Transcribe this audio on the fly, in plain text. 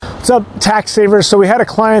Sup, tax savers? So we had a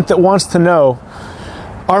client that wants to know,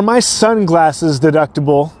 are my sunglasses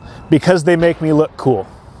deductible because they make me look cool?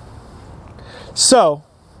 So,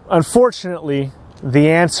 unfortunately, the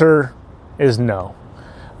answer is no.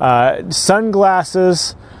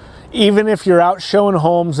 Sunglasses, even if you're out showing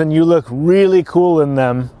homes and you look really cool in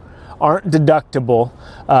them, aren't deductible.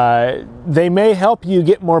 They may help you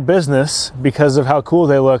get more business because of how cool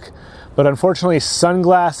they look, but unfortunately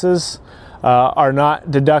sunglasses are not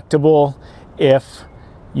deductible if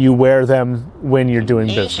you wear them when you're doing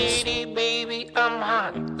business. Baby, I'm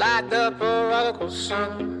hot, light up a prodigal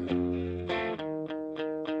son.